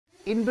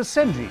In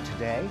Basenji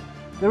today,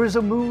 there is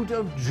a mood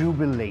of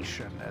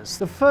jubilation as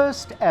the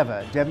first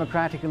ever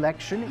democratic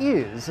election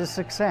is a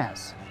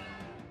success.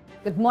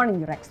 Good morning,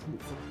 Your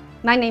Excellency.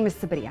 My name is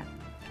Sabriya.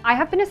 I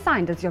have been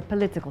assigned as your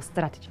political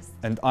strategist.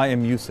 And I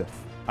am Yusuf.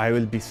 I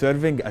will be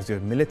serving as your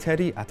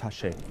military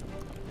attaché.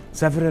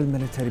 Several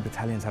military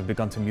battalions have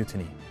begun to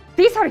mutiny.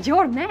 These are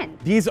your men!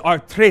 These are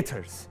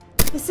traitors!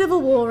 The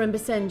civil war in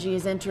Basenji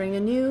is entering a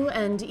new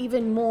and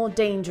even more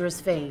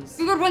dangerous phase.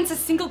 We were once a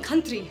single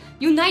country,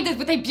 united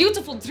with a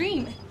beautiful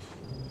dream.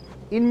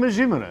 In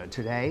Majimura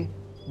today,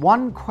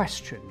 one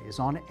question is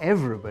on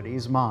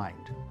everybody's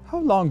mind. How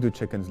long do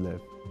chickens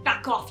live?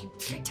 Back off, you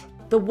traitor!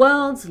 The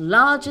world's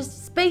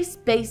largest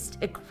space-based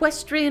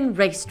equestrian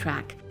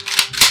racetrack.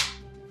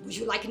 Would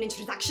you like an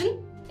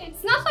introduction?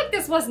 It's not like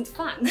this wasn't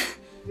fun.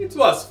 It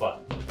was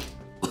fun.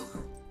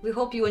 We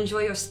hope you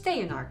enjoy your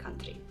stay in our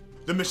country.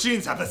 The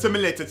machines have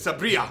assimilated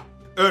Sabriya.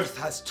 Earth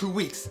has 2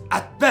 weeks,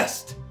 at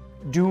best.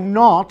 Do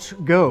not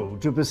go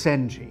to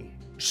Basenji.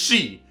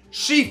 She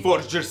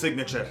forged your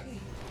signature.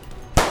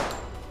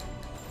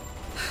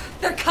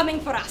 They're coming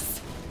for us.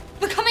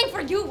 They're coming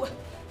for you.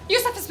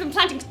 Yusuf has been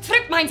planting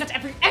trip mines at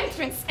every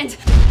entrance and...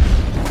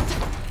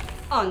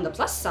 On the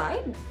plus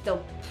side,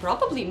 they'll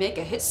probably make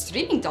a hit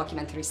streaming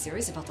documentary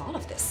series about all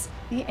of this.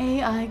 The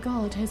AI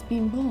god has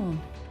been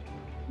born.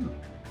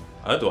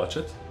 I'd watch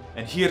it.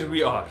 And here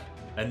we are,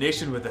 a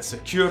nation with a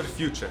secure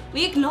future.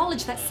 We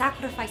acknowledge that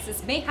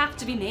sacrifices may have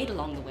to be made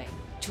along the way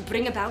to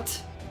bring about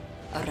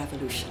a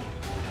revolution.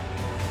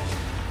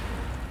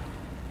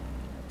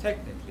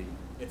 Technically,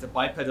 it's a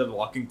bipedal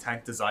walking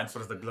tank designed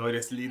for the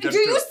glorious leaders. Do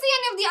you see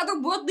any of the other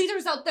world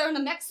leaders out there in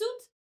a mech suit?